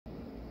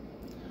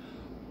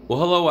Well,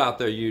 hello out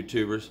there,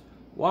 YouTubers.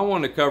 Well, I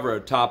want to cover a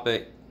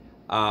topic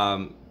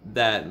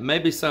that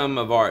maybe some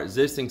of our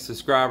existing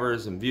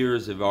subscribers and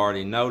viewers have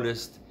already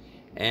noticed,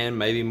 and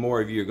maybe more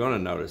of you are going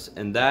to notice,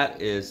 and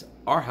that is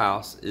our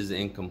house is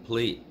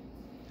incomplete.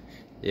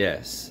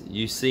 Yes,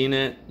 you've seen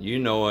it, you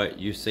know it,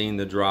 you've seen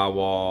the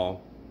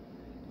drywall,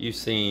 you've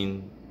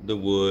seen the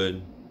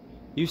wood,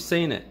 you've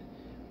seen it.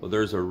 Well,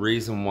 there's a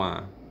reason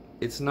why.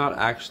 It's not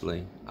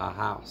actually a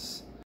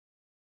house.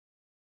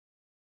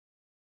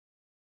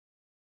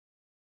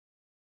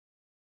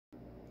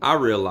 I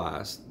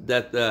realized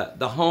that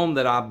the home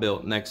that I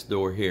built next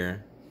door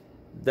here,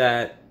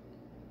 that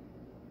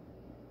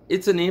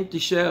it's an empty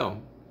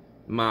shell.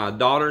 My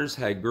daughters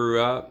had grew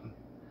up,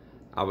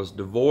 I was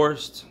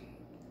divorced,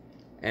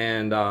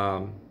 and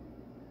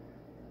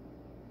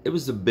it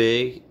was a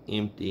big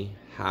empty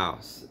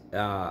house.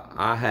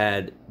 I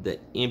had the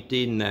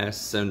empty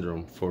nest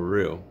syndrome for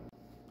real.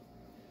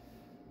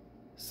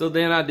 So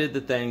then I did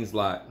the things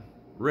like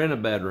rent a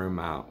bedroom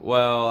out.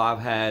 Well, I've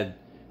had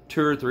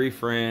 2 or 3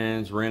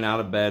 friends rent out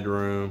a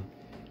bedroom,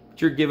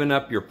 but you're giving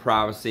up your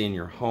privacy in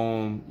your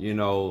home. You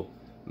know,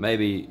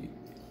 maybe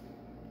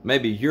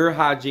your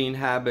hygiene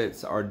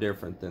habits are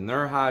different than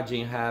their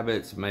hygiene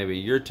habits. Maybe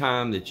your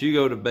time that you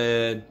go to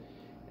bed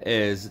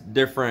is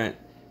different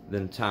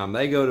than the time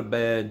they go to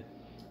bed.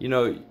 You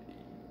know,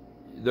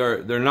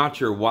 they're not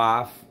your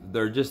wife,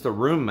 they're just a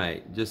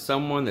roommate, just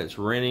someone that's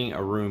renting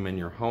a room in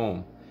your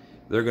home.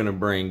 They're going to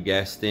bring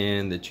guests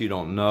in that you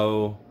don't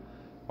know,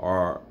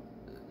 or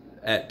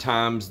at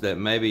times that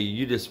maybe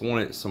you just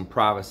wanted some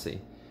privacy.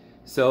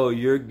 So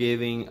you're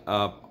giving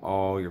up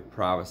all your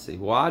privacy.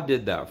 Well, I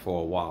did that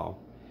for a while,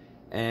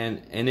 and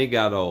it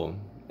got old.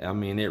 I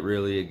mean,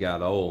 it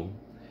got old.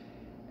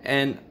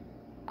 And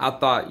I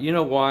thought, you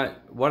know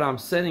what I'm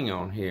sitting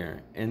on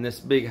here in this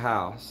big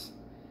house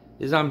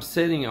is I'm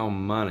sitting on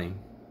money.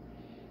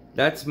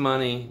 That's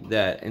money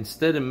that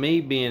instead of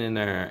me being in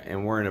there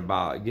and worrying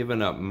about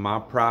giving up my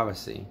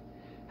privacy,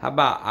 how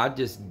about I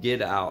just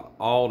get out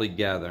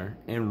altogether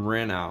and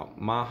rent out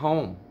my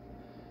home?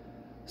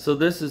 So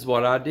this is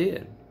what I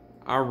did.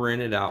 I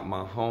rented out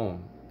my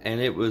home,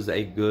 and it was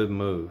a good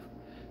move.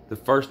 The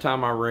first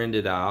time I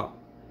rented out,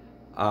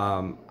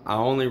 I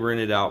only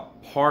rented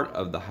out part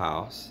of the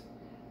house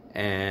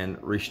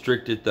and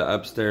restricted the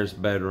upstairs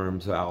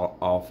bedrooms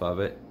off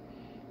of it,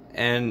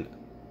 and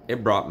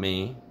it brought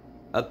me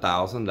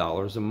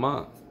 $1,000 a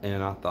month.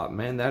 And I thought,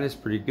 man, that is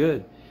pretty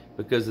good,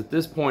 because at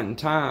this point in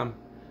time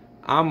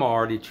I'm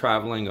already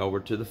traveling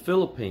over to the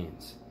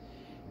Philippines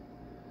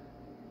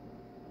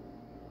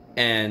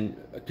and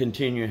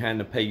continuing having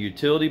to pay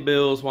utility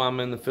bills while I'm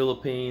in the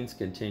Philippines,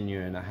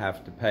 continuing to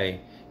have to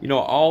pay, you know,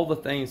 all the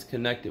things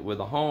connected with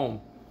a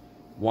home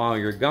while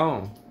you're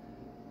gone.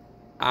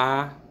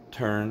 I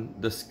turned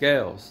the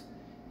scales.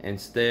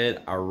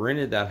 Instead, I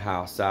rented that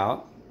house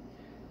out.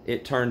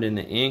 It turned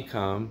into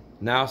income.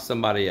 Now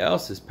somebody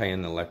else is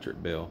paying the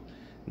electric bill.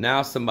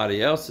 Now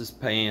somebody else is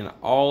paying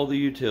all the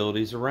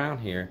utilities around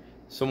here.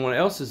 Someone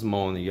else is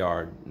mowing the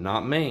yard,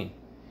 not me.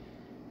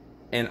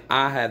 And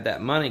I had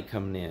that money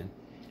coming in.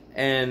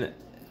 And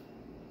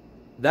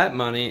that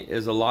money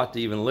is a lot to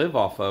even live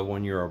off of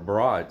when you're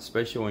abroad,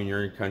 especially when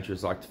you're in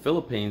countries like the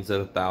Philippines,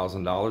 that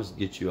 $1,000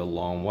 gets you a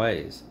long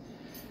ways.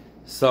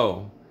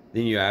 So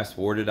then you ask,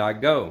 where did I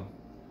go?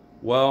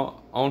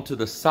 Well, onto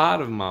the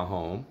side of my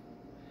home,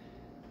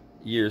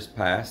 years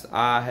past,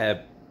 I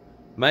had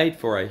made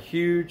for a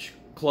huge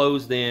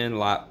closed-in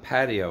like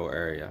patio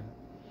area,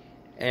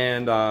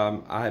 and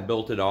I had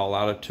built it all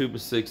out of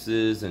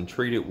 2x6s and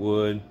treated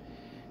wood.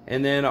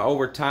 And then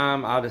over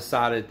time I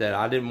decided that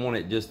I didn't want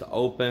it just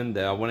open,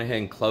 that I went ahead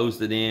and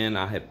closed it in.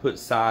 I had put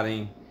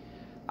siding,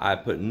 I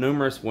put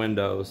numerous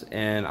windows,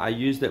 and I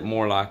used it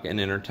more like an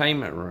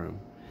entertainment room.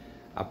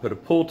 I put a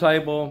pool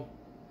table,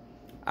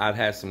 I'd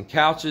had some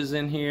couches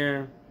in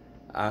here,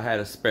 I had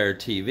a spare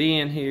TV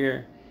in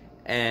here,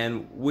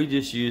 and we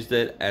just used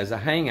it as a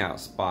hangout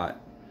spot.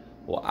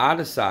 Well, I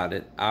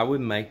decided I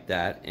would make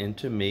that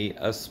into me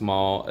a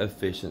small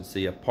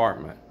efficiency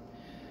apartment.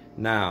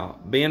 Now,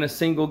 being a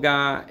single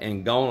guy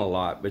and gone a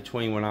lot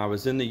between when I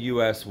was in the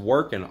US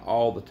working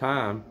all the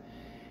time,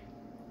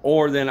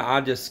 or then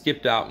I just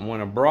skipped out and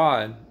went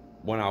abroad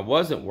when I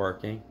wasn't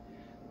working,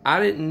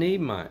 I didn't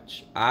need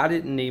much. I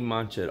didn't need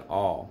much at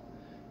all.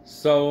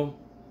 So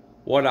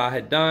what I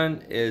had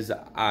done is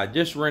I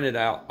just rented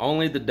out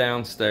only the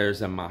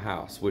downstairs in my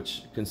house,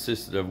 which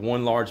consisted of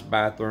 1 large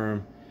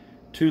bathroom,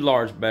 2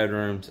 large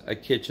bedrooms, a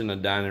kitchen, a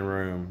dining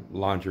room,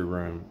 laundry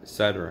room,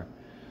 etc.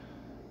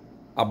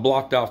 I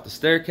blocked off the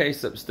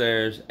staircase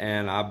upstairs,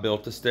 and I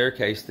built a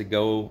staircase to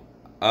go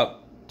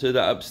up to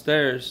the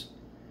upstairs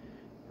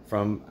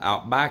from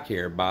out back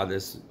here by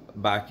this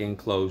back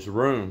enclosed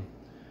room.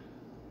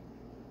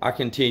 I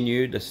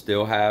continued to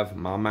still have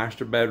my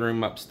master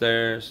bedroom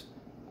upstairs,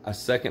 a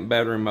second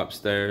bedroom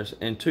upstairs,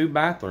 and 2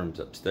 bathrooms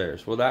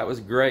upstairs. Well, that was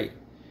great.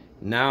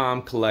 Now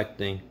I'm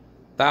collecting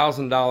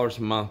 $1,000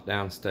 a month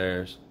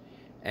downstairs,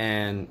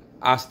 and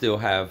I still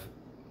have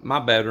my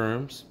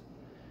bedrooms,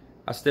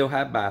 I still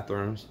have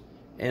bathrooms,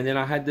 And then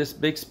I had this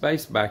big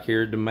space back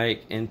here to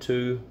make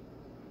into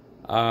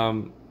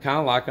kind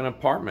of like an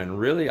apartment.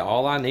 Really,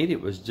 all I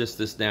needed was just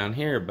this down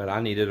here, but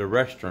I needed a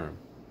restroom.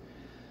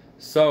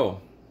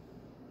 So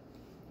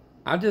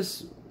I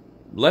just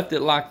left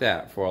it like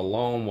that for a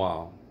long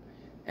while.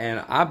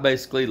 And I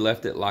basically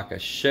left it like a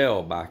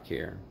shell back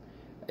here.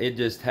 It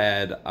just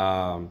had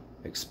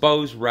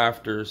exposed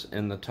rafters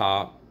in the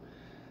top.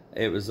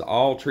 It was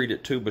all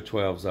treated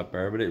 2x12s up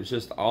there, but it was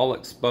just all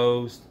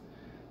exposed.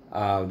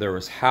 There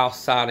was house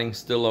siding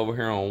still over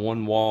here on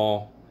one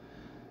wall.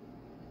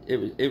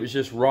 It was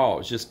just raw. It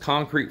was just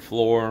concrete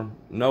floor,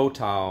 no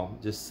tile,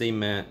 just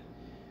cement.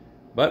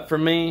 But for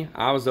me,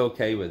 I was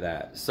okay with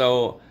that.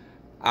 So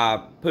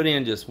I put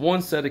in just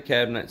one set of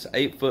cabinets,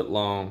 8 foot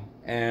long,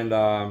 and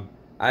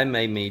I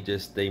made me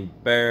just the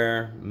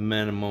bare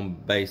minimum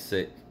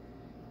basic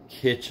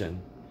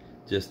kitchen.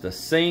 Just a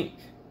sink,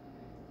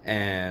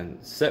 and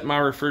set my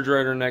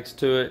refrigerator next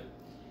to it,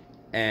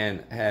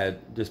 and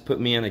had just put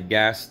me in a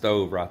gas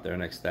stove right there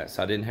next to that,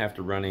 so I didn't have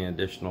to run any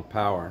additional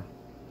power.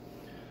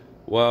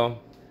 Well,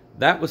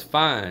 that was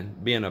fine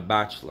being a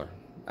bachelor.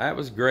 That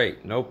was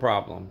great, no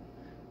problem.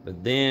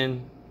 But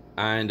then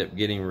I ended up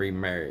getting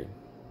remarried,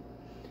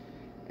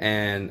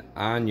 and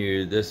I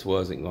knew this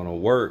wasn't going to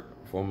work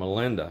for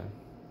Melinda.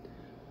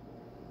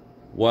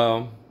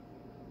 Well,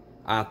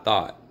 I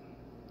thought.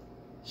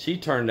 She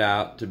turned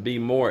out to be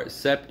more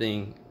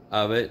accepting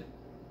of it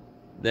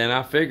than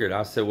I figured.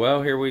 I said,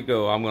 well, here we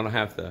go. I'm going to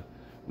have to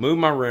move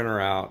my renter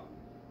out,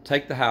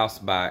 take the house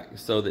back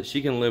so that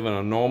she can live in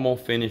a normal,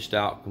 finished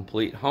out,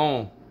 complete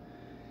home,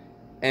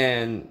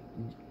 and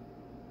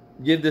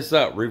give this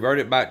up, revert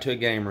it back to a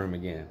game room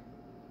again.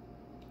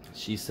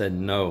 She said,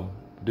 no,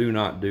 do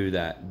not do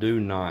that. Do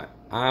not.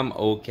 I'm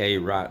okay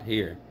right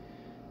here.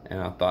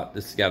 And I thought,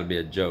 this has got to be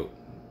a joke.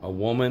 A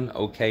woman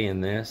okay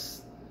in this?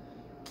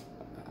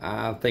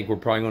 I think we're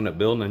probably going to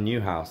build a new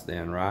house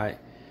then, right?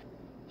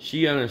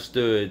 She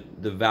understood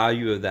the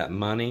value of that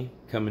money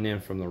coming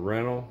in from the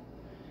rental,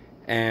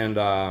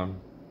 and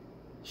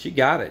she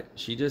got it.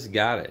 She just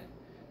got it.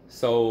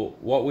 So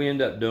what we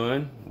ended up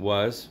doing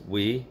was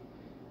we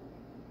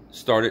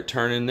started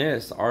turning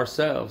this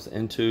ourselves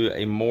into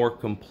a more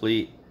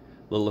complete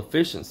little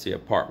efficiency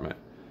apartment.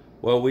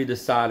 Well, we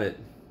decided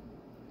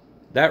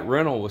that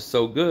rental was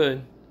so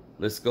good,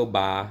 let's go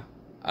buy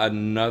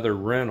another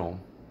rental.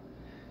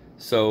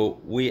 So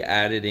we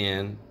added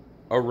in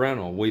a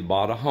rental. We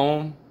bought a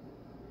home,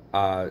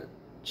 a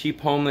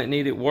cheap home that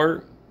needed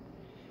work.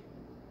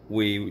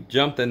 We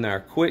jumped in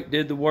there quick,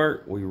 did the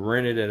work. We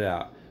rented it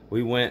out.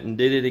 We went and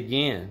did it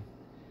again.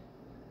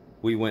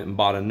 We went and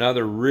bought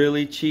another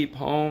really cheap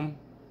home,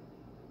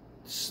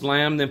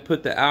 slammed and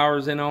put the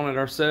hours in on it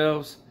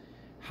ourselves,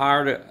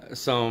 hired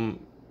some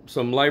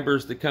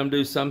laborers to come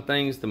do some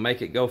things to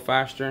make it go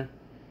faster,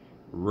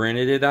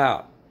 rented it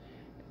out.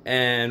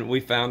 And we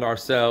found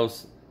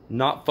ourselves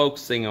not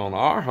focusing on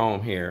our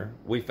home here.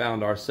 We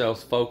found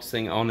ourselves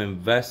focusing on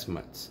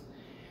investments.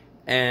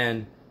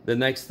 And the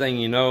next thing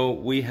you know,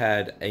 we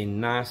had a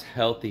nice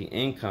healthy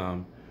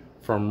income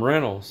from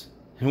rentals,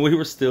 and we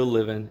were still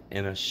living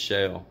in a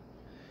shell.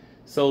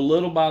 So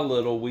little by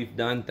little, we've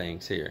done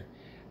things here.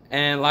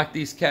 And like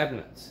these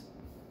cabinets,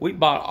 we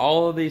bought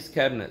all of these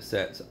cabinet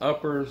sets,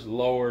 uppers,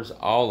 lowers,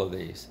 all of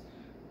these.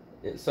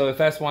 So if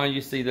that's why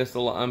you see this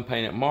little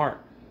unpainted mark,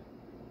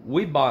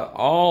 we bought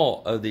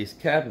all of these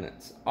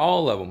cabinets,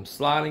 all of them,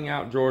 sliding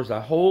out drawers, a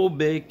whole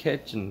big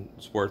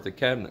kitchen's worth of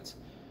cabinets.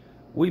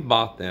 We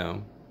bought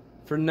them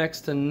for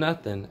next to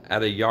nothing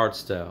at a yard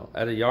sale.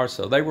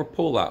 They were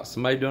pull-outs,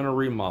 somebody doing a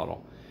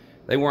remodel.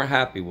 They weren't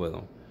happy with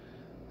them.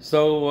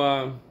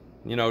 So,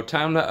 you know,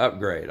 time to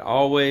upgrade.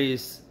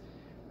 Always,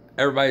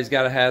 everybody's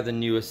got to have the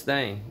newest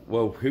thing.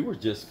 Well, we were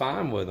just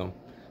fine with them.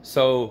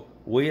 So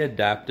we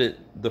adapted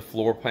the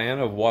floor plan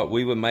of what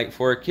we would make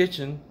for a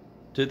kitchen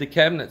to the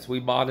cabinets we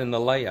bought in the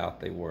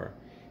layout they were.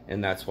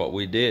 And that's what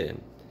we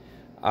did.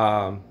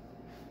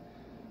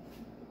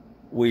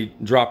 We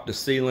dropped the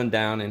ceiling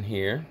down in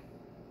here,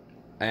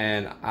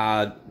 and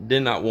I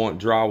did not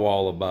want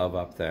drywall above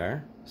up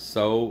there,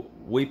 so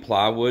we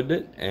plywooded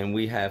it, and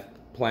we have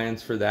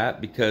plans for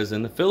that because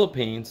in the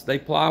Philippines they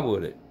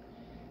plywood it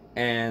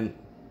and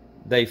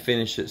they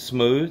finish it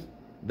smooth,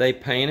 they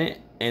paint it,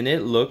 and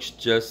it looks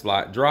just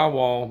like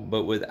drywall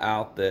but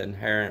without the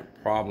inherent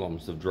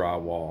problems of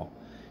drywall.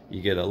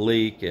 You get a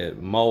leak,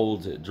 it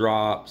molds, it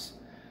drops,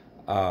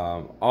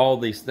 all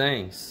these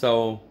things.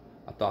 So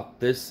I thought,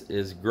 this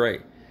is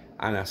great.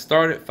 And I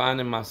started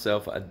finding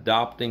myself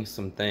adopting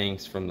some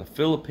things from the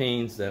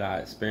Philippines that I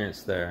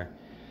experienced there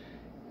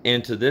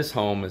into this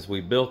home as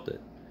we built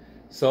it.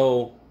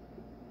 So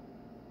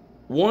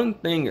one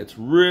thing that's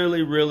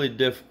really, really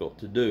difficult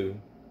to do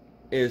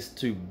is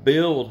to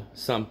build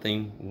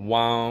something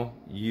while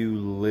you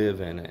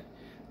live in it.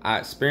 I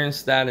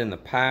experienced that in the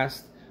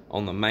past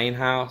on the main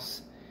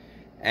house,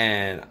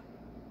 and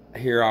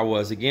here I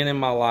was again in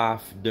my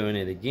life doing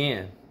it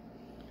again.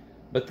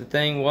 But the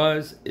thing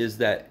is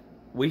that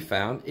we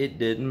found it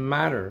didn't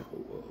matter.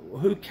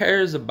 Who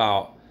cares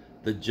about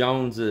the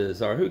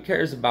Joneses, or who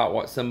cares about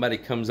what somebody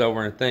comes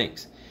over and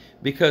thinks?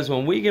 Because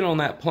when we get on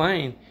that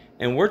plane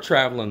and we're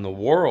traveling the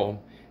world,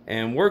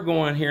 and we're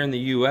going here in the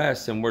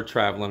U.S. and we're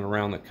traveling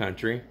around the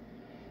country,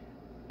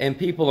 and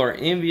people are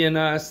envying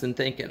us and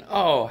thinking,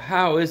 oh,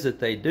 how is it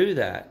they do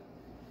that?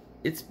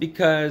 It's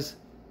because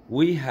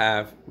we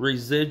have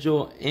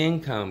residual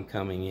income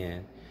coming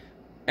in,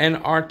 and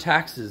our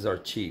taxes are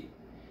cheap.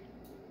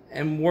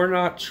 And we're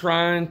not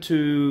trying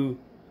to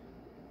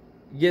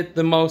get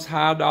the most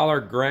high dollar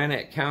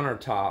granite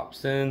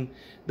countertops and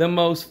the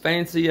most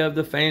fancy of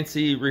the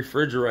fancy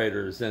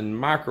refrigerators and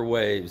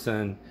microwaves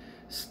and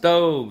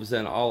stoves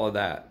and all of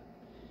that.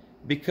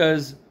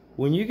 Because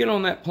when you get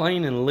on that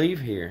plane and leave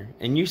here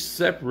and you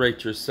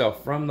separate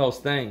yourself from those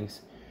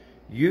things,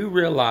 you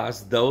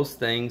realize those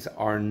things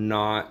are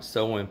not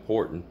so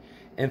important.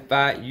 In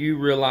fact, you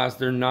realize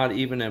they're not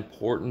even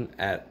important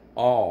at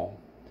all.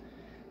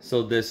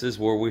 So this is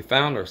where we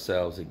found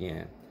ourselves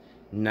again.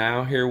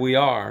 Now here we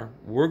are.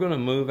 We're going to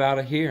move out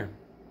of here.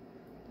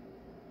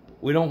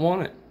 We don't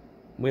want it.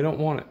 We don't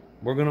want it.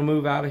 We're going to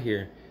move out of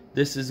here.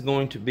 This is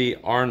going to be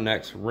our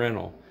next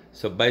rental.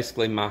 So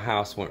basically my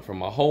house went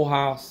from a whole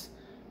house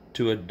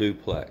to a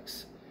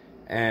duplex.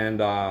 And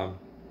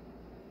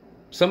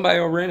somebody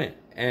will rent it.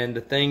 And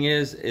the thing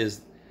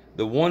is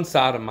the one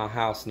side of my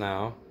house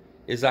now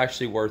is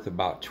actually worth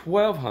about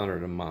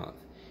 $1,200 a month.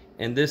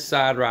 And this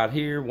side right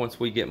here, once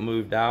we get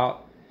moved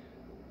out,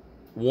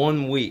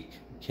 1 week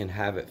can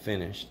have it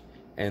finished.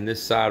 And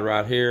this side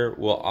right here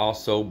will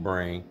also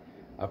bring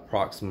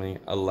approximately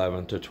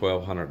 $1,100 to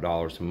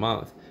 $1,200 a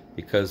month,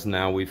 because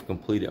now we've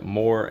completed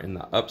more in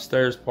the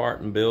upstairs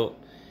part and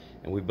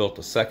we built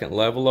a second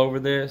level over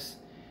this,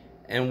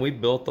 and we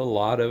built a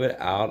lot of it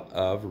out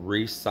of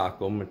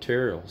recycled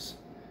materials.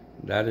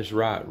 That is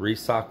right,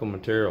 recycled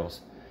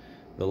materials.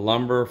 The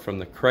lumber from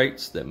the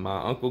crates that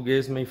my uncle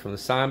gives me from the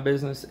sign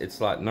business,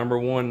 it's like number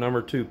 1,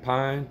 number 2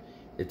 pine.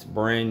 It's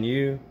brand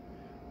new.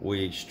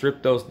 We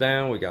stripped those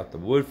down. We got the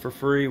wood for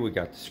free. We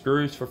got the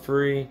screws for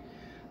free.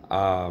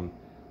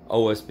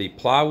 OSB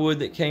plywood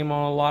that came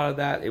on a lot of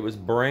that. It was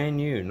brand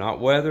new, not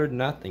weathered,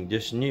 nothing,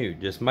 just new.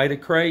 Just made a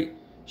crate,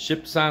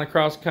 shipped the sign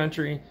across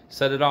country,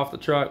 set it off the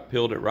truck,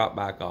 peeled it right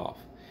back off.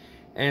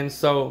 And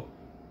so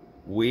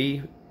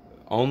we,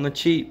 on the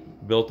cheap,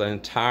 built an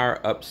entire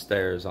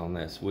upstairs on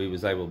this. We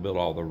was able to build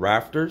all the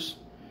rafters.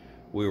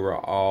 We were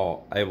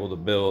all able to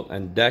build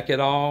and deck it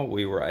all.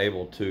 We were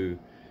able to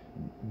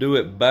do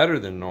it better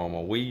than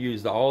normal. We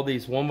used all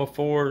these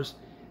 1x4s,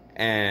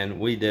 and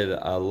we did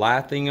a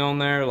lathing on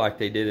there like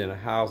they did in the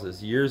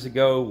houses years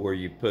ago, where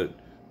you put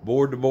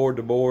board to board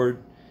to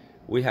board.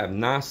 We have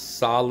nice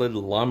solid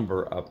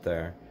lumber up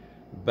there,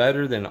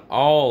 better than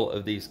all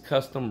of these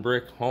custom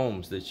brick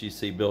homes that you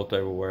see built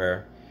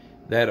everywhere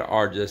that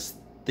are just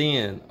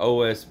thin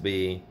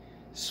OSB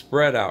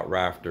spread out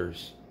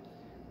rafters,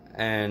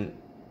 and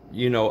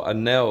you know, a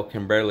nail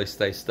can barely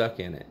stay stuck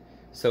in it.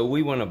 So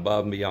we went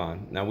above and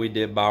beyond. Now we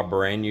did buy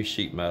brand new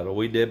sheet metal,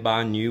 we did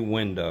buy new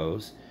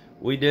windows,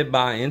 we did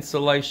buy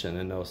insulation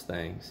in those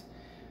things.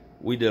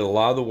 We did a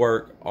lot of the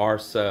work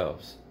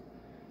ourselves.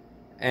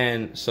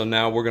 And so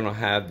now we're going to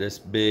have this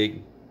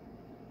big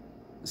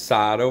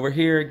side over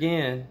here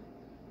again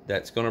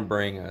that's going to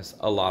bring us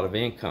a lot of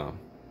income.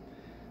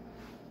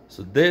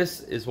 So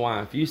this is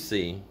why, if you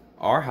see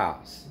our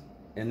house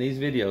in these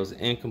videos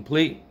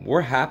incomplete,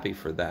 we're happy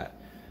for that.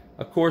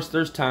 Of course,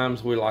 there's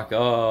times we're like,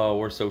 oh,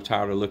 we're so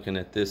tired of looking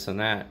at this and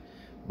that.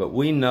 But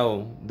we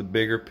know the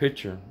bigger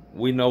picture.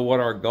 We know what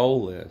our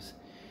goal is.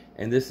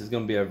 And this is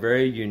going to be a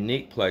very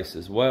unique place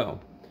as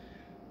well.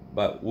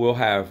 But we'll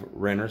have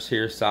renters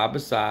here side by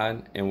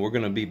side, and we're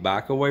going to be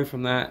back away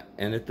from that.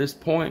 And at this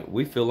point,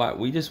 we feel like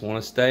we just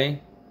want to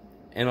stay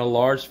in a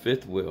large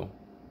fifth wheel.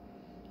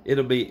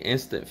 It'll be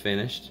instant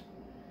finished.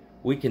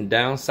 We can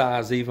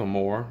downsize even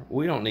more.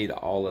 We don't need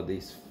all of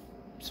these,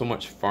 so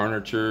much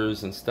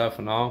furnitures and stuff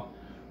and all.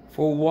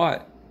 For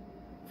what?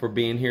 For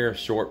being here a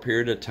short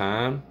period of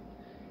time.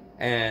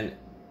 And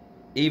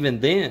even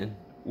then,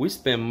 we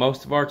spend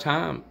most of our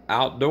time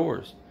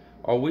outdoors.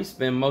 Or we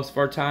spend most of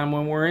our time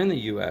when we're in the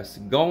U.S.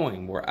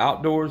 going. We're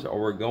outdoors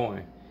or we're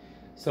going.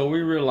 So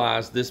we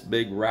realized this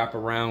big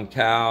wraparound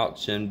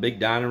couch and big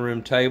dining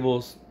room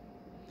tables,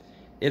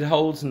 it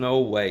holds no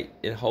weight.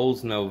 It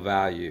holds no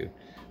value.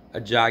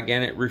 A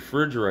gigantic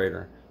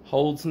refrigerator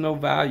holds no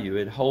value.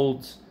 It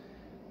holds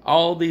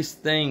all these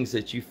things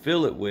that you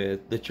fill it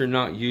with that you're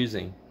not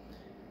using.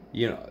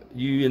 You know,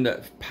 you end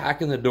up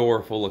packing the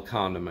door full of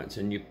condiments,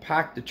 and you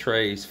pack the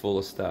trays full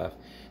of stuff.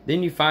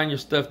 Then you find your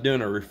stuff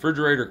doing a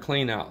refrigerator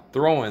clean out,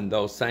 throwing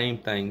those same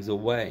things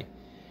away.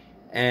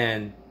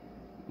 And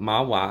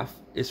my wife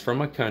is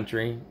from a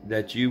country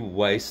that you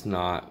waste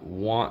not,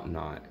 want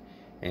not.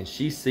 And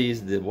she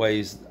sees the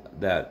ways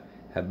that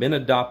have been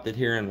adopted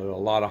here in a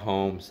lot of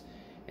homes,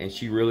 and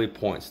she really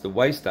points the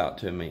waste out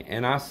to me.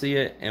 And I see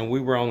it, and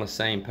we were on the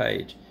same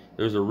page.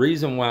 There's a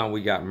reason why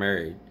we got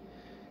married.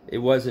 It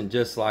wasn't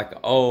just like,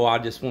 oh, I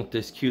just want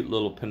this cute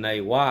little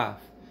Panay wife.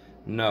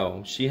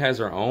 No, she has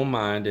her own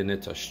mind, and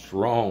it's a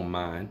strong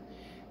mind.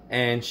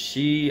 and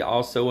she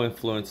also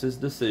influences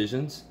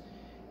decisions,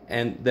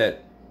 and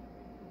that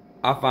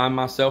I find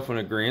myself in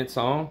agreement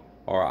on,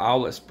 or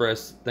I'll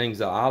express things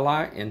that I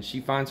like and she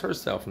finds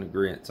herself in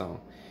agreement on.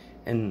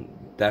 And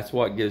that's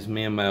what gives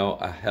me and Mel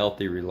a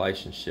healthy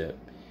relationship.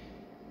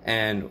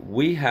 And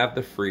we have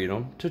the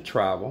freedom to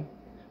travel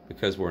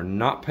because we're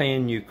not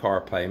paying new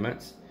car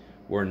payments.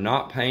 We're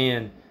not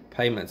paying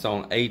payments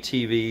on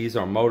ATVs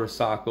or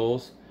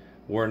motorcycles.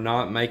 We're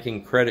not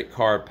making credit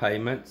card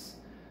payments.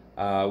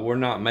 We're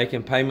not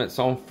making payments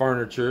on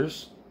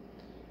furnitures.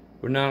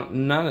 We're not,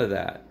 none of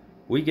that.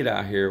 We get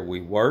out here,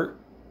 we work,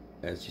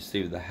 as you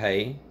see with the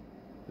hay,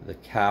 the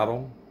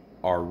cattle,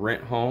 our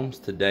rent homes.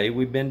 Today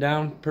we've been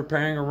down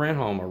preparing a rent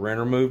home. A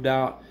renter moved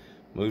out,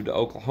 moved to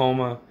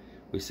Oklahoma.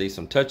 We see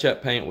some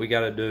touch-up paint we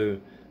got to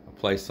do. A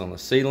place on the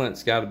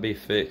sealant's got to be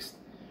fixed.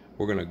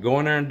 We're going to go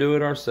in there and do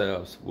it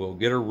ourselves. We'll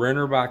get a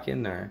renter back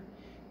in there,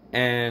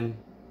 and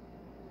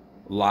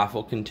life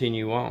will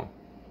continue on.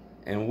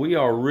 And we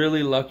are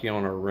really lucky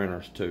on our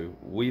renters too.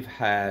 We've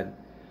had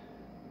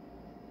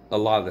a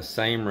lot of the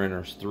same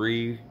renters,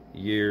 3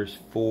 years,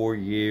 4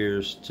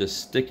 years, just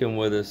sticking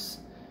with us,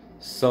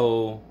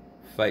 so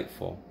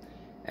faithful.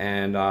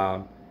 And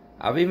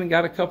I've even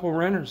got a couple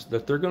renters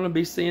that they're going to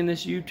be seeing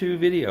this YouTube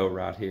video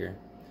right here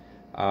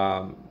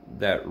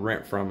that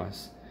rent from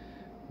us.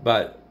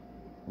 But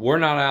we're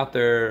not out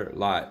there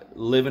like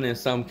living in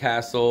some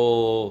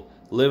castle,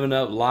 living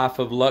up life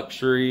of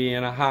luxury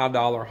in a high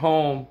dollar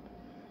home,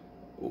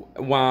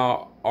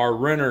 while our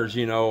renters,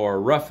 you know,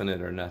 are roughing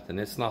it or nothing.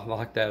 It's not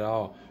like that at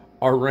all.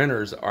 Our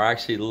renters are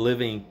actually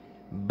living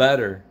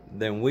better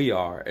than we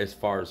are as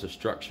far as the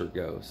structure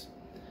goes.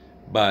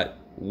 But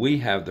we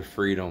have the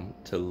freedom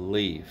to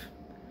leave.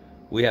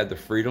 We have the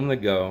freedom to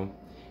go,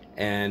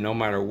 and no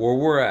matter where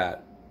we're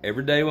at,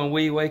 every day when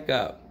we wake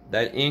up,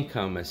 that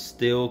income is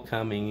still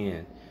coming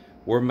in.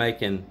 We're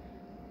making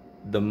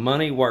the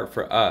money work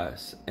for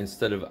us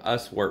instead of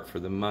us work for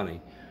the money.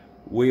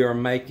 We are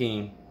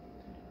making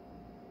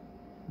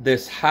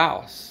this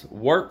house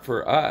work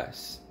for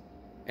us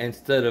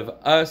instead of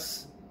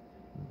us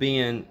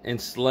being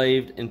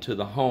enslaved into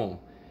the home.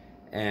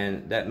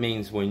 And that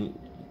means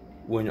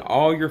when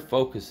all your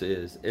focus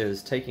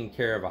is taking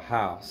care of a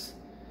house,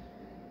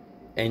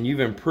 and you've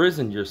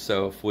imprisoned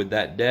yourself with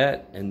that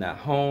debt and that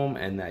home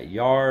and that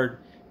yard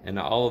and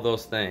all of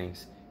those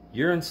things,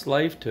 you're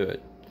enslaved to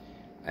it.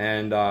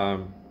 And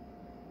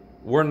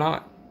we're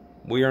not.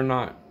 We are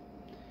not.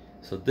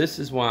 So this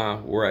is why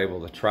we're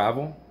able to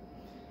travel.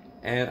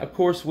 And of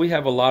course we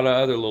have a lot of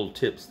other little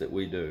tips that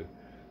we do.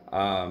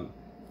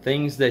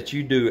 Things that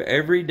you do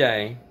every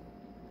day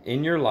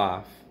in your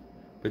life,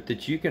 but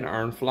that you can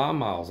earn fly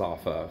miles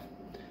off of.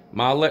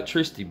 My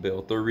electricity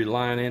bill through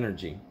Reliant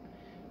Energy.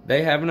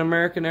 They have an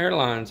American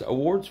Airlines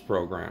awards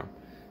program.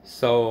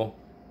 So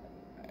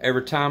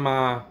every time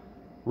I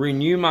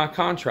renew my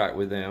contract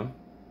with them,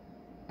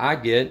 I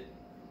get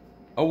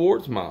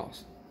awards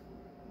miles.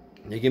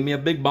 They give me a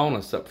big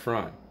bonus up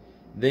front.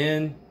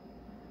 Then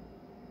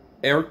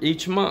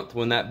each month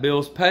when that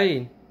bill's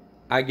paid,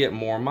 I get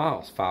more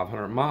miles,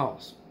 500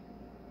 miles.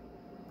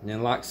 And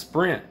then like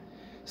Sprint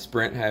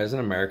has an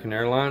American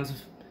Airlines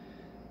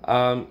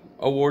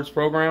awards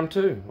program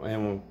too.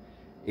 And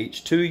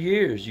each 2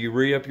 years you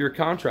re-up your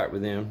contract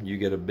with them, you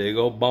get a big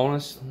old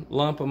bonus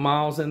lump of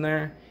miles in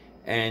there,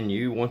 and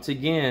you once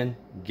again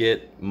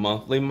get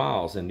monthly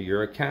miles into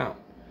your account.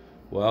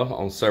 Well,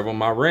 on several of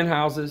my rent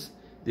houses,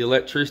 the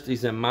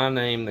electricity's in my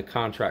name, the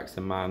contract's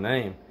in my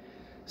name.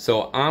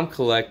 So I'm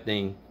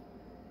collecting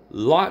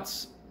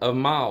lots of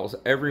miles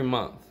every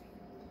month.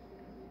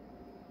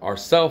 Our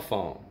cell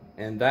phone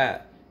and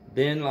that.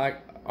 Then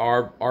like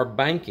our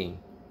banking,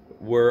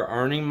 we're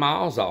earning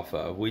miles off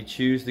of. We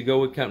choose to go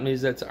with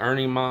companies that's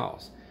earning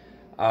miles.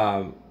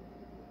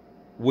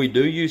 We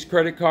do use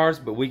credit cards,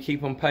 but we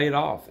keep them paid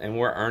off and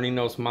we're earning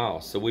those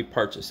miles. So we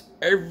purchase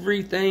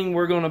everything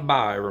we're going to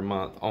buy every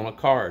month on a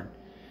card.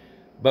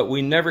 But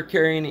we never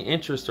carry any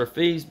interest or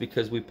fees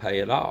because we pay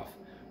it off.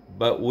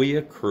 But we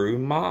accrue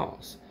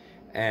miles.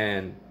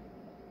 And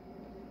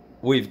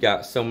we've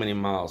got so many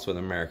miles with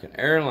American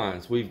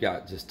Airlines. We've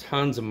got just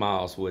tons of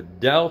miles with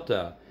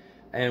Delta.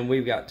 And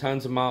we've got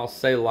tons of miles,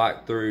 say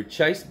like through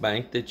Chase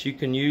Bank, that you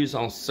can use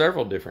on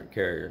several different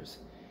carriers.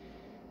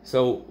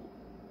 So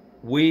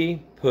we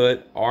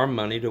put our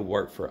money to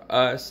work for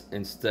us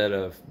instead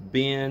of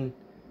being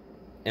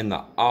in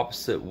the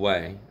opposite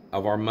way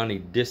of our money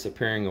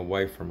disappearing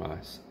away from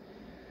us.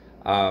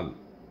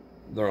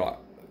 They're like,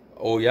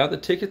 oh yeah, the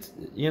tickets,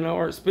 you know,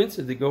 are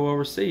expensive to go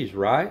overseas,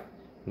 right?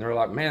 And they're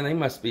like, man, they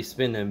must be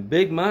spending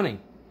big money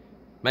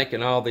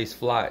making all these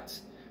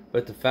flights.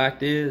 But the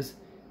fact is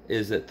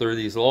that through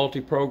these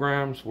loyalty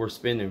programs, we're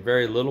spending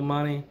very little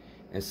money.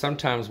 And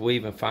sometimes we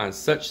even find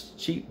such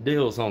cheap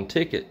deals on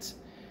tickets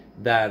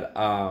that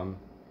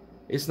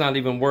it's not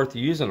even worth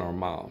using our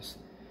miles.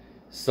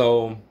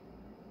 So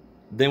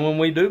then when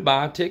we do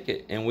buy a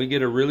ticket and we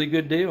get a really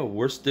good deal,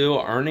 we're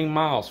still earning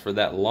miles for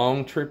that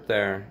long trip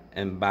there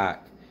and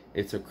back.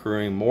 It's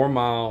accruing more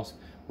miles,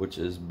 which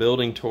is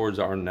building towards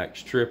our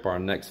next trip, our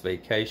next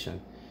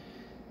vacation.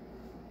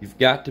 You've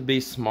got to be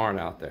smart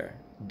out there.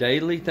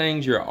 Daily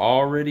things you're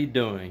already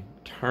doing,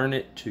 turn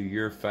it to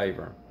your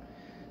favor.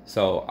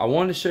 So I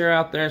want to share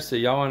out there so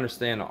y'all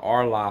understand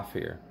our life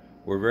here.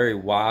 We're very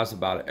wise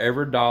about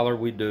every dollar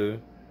we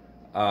do.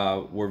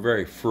 We're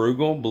very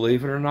frugal,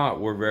 believe it or not.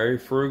 We're very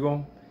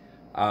frugal.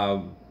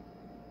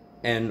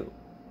 And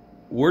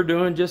we're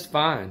doing just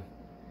fine.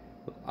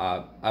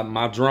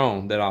 My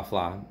drone that I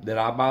fly, did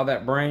I buy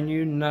that brand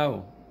new?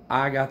 No.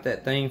 I got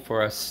that thing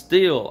for a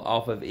steal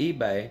off of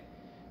eBay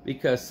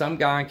because some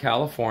guy in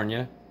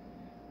California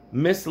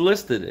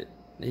mislisted it.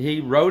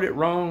 He wrote it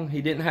wrong.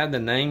 He didn't have the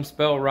name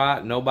spelled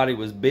right. Nobody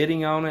was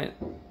bidding on it.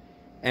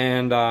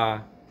 And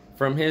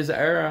from his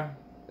era,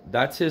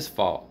 that's his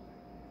fault.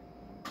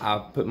 I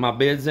put my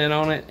bids in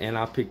on it and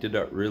I picked it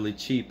up really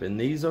cheap. And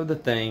these are the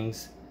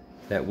things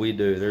that we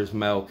do. There's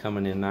mail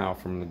coming in now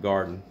from the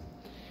garden.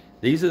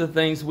 These are the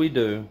things we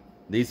do.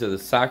 These are the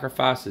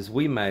sacrifices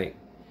we make.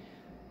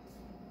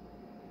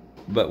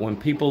 But when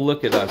people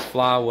look at us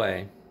fly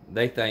away,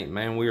 they think,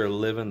 man, we are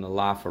living the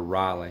life of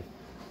Riley.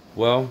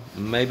 Well,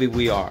 maybe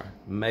we are.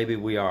 Maybe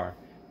we are.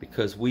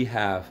 Because we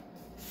have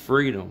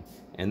freedom.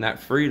 And that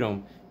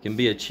freedom can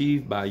be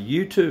achieved by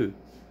you too.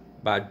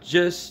 By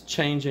just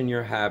changing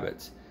your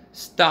habits.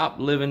 Stop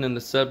living in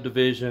the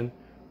subdivision,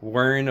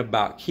 worrying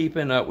about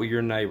keeping up with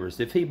your neighbors.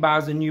 If he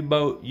buys a new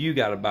boat, you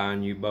got to buy a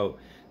new boat.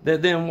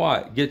 Then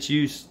what? Gets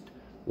used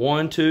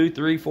 1, 2,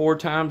 3, 4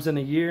 times in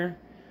a year?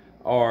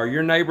 Or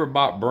your neighbor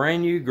bought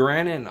brand new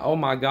granite and oh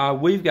my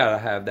God, we've got to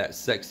have that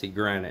sexy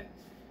granite.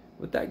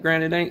 But that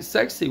granite ain't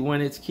sexy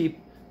when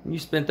you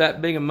spent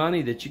that big of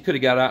money that you could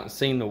have got out and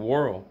seen the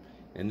world.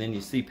 And then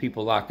you see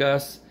people like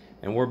us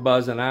and we're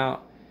buzzing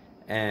out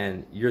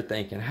and you're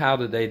thinking, how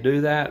did they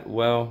do that?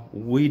 Well,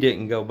 we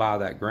didn't go buy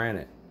that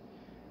granite.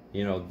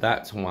 You know,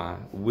 that's why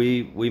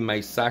we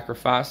make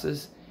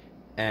sacrifices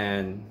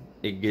and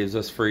it gives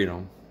us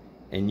freedom.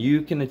 And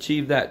you can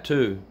achieve that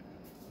too.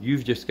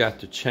 You've just got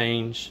to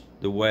change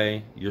the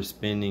way you're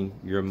spending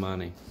your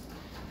money.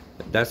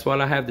 That's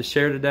what I have to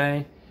share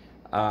today.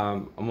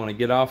 I'm going to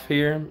get off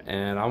here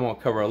and I want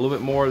to cover a little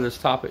bit more of this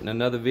topic in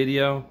another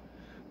video.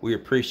 We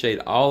appreciate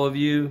all of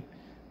you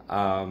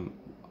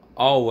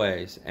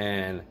always.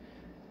 And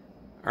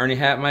Ernie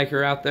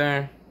Hatmaker out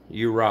there,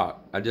 you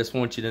rock. I just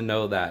want you to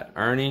know that.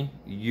 Ernie,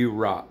 you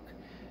rock.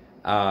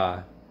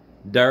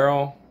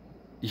 Daryl,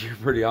 you're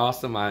pretty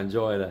awesome. I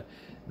enjoy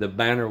the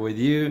banner with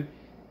you.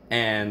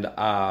 And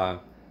I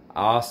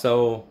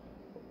also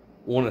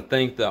want to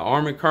thank the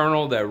Army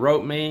Colonel that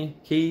wrote me,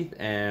 Keith,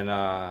 and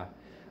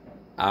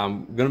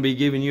I'm going to be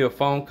giving you a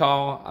phone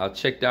call. I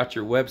checked out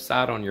your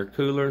website on your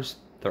coolers.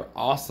 They're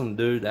awesome,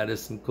 dude. That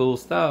is some cool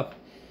stuff.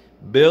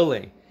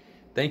 Billy,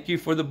 thank you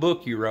for the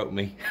book you wrote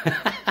me.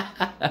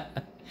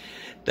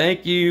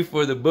 Thank you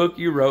for the book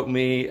you wrote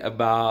me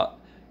about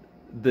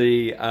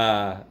the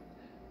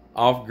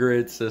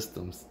off-grid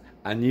systems.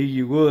 I knew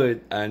you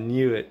would. I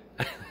knew it.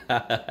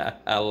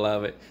 I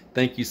love it.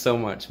 Thank you so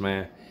much,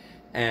 man.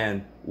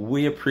 And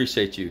we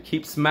appreciate you.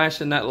 Keep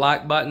smashing that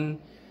like button.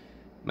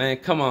 Man,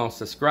 come on,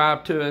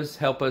 subscribe to us.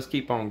 Help us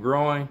keep on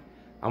growing.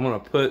 I'm going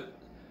to put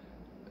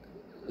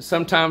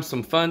sometimes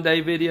some fun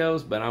day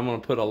videos, but I'm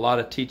going to put a lot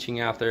of teaching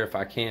out there if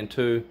I can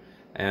too.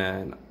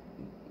 And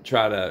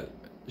try to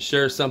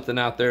share something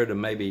out there to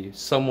maybe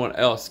someone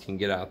else can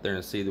get out there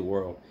and see the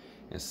world.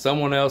 And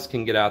someone else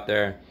can get out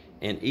there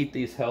and eat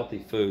these healthy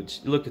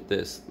foods. Look at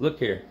this. Look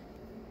here.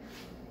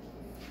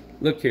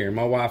 Look here.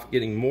 My wife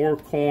getting more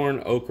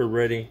corn okra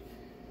ready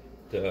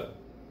to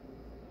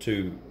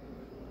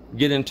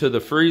get into the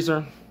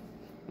freezer.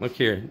 Look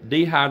here.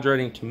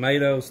 Dehydrating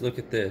tomatoes. Look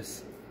at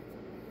this.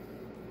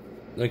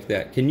 Look at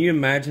that. Can you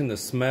imagine the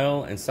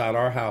smell inside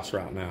our house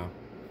right now?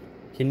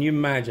 Can you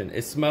imagine?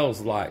 It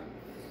smells like...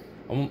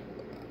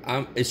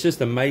 it's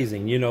just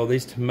amazing. You know,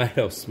 these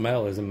tomatoes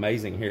smell is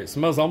amazing here. It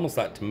smells almost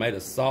like tomato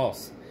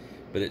sauce.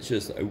 But it's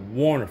just a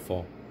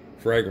wonderful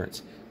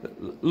fragrance.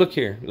 Look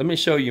here. Let me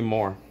show you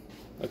more.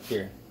 Look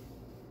here.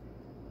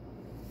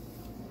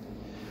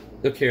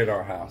 Look here at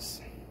our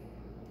house.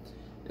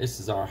 This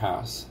is our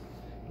house.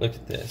 Look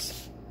at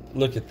this.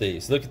 Look at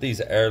these. Look at these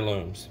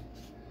heirlooms.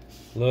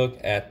 Look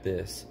at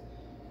this.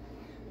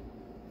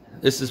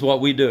 This is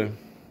what we do.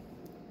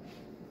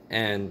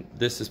 And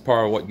this is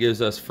part of what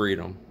gives us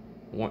freedom.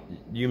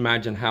 You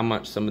imagine how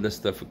much some of this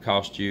stuff would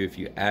cost you if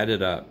you add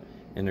it up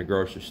in the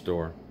grocery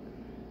store.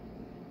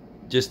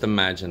 Just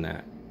imagine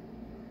that.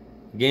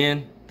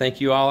 Again, thank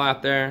you all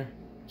out there.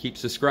 Keep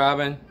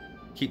subscribing.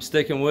 Keep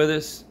sticking with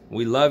us.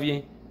 We love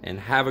you. And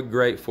have a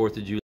great 4th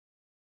of July.